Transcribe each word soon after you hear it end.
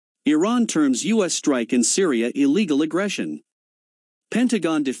Iran terms U.S. strike in Syria illegal aggression.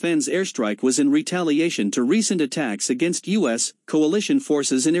 Pentagon defends airstrike was in retaliation to recent attacks against U.S. coalition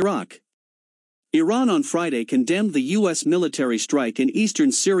forces in Iraq. Iran on Friday condemned the U.S. military strike in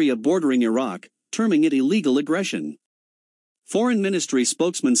eastern Syria bordering Iraq, terming it illegal aggression. Foreign Ministry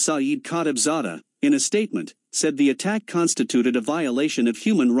spokesman Saeed Khatibzadeh, in a statement, said the attack constituted a violation of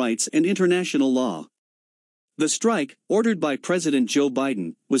human rights and international law. The strike, ordered by President Joe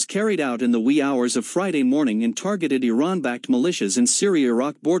Biden, was carried out in the wee hours of Friday morning and targeted Iran-backed militias in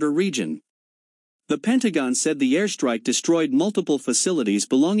Syria-Iraq border region. The Pentagon said the airstrike destroyed multiple facilities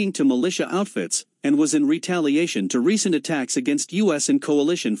belonging to militia outfits, and was in retaliation to recent attacks against U.S. and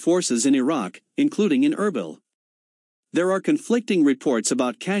coalition forces in Iraq, including in Erbil. There are conflicting reports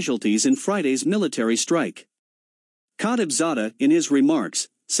about casualties in Friday's military strike. Khatibzadeh, in his remarks,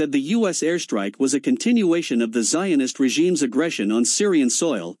 said the U.S. airstrike was a continuation of the Zionist regime's aggression on Syrian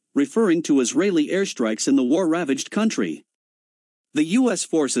soil, referring to Israeli airstrikes in the war-ravaged country. The U.S.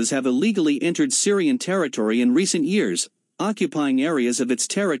 forces have illegally entered Syrian territory in recent years, occupying areas of its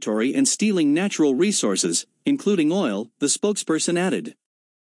territory and stealing natural resources, including oil, the spokesperson added.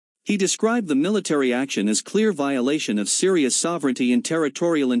 He described the military action as clear violation of Syria's sovereignty and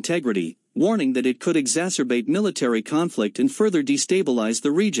territorial integrity, warning that it could exacerbate military conflict and further destabilize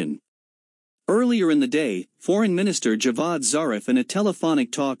the region. Earlier in the day, Foreign Minister Javad Zarif in a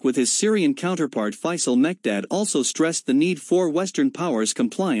telephonic talk with his Syrian counterpart Faisal Mekdad also stressed the need for Western powers'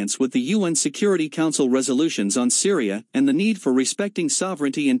 compliance with the UN Security Council resolutions on Syria and the need for respecting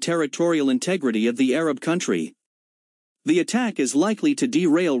sovereignty and territorial integrity of the Arab country. The attack is likely to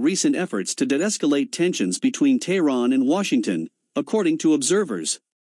derail recent efforts to de-escalate tensions between Tehran and Washington, according to observers.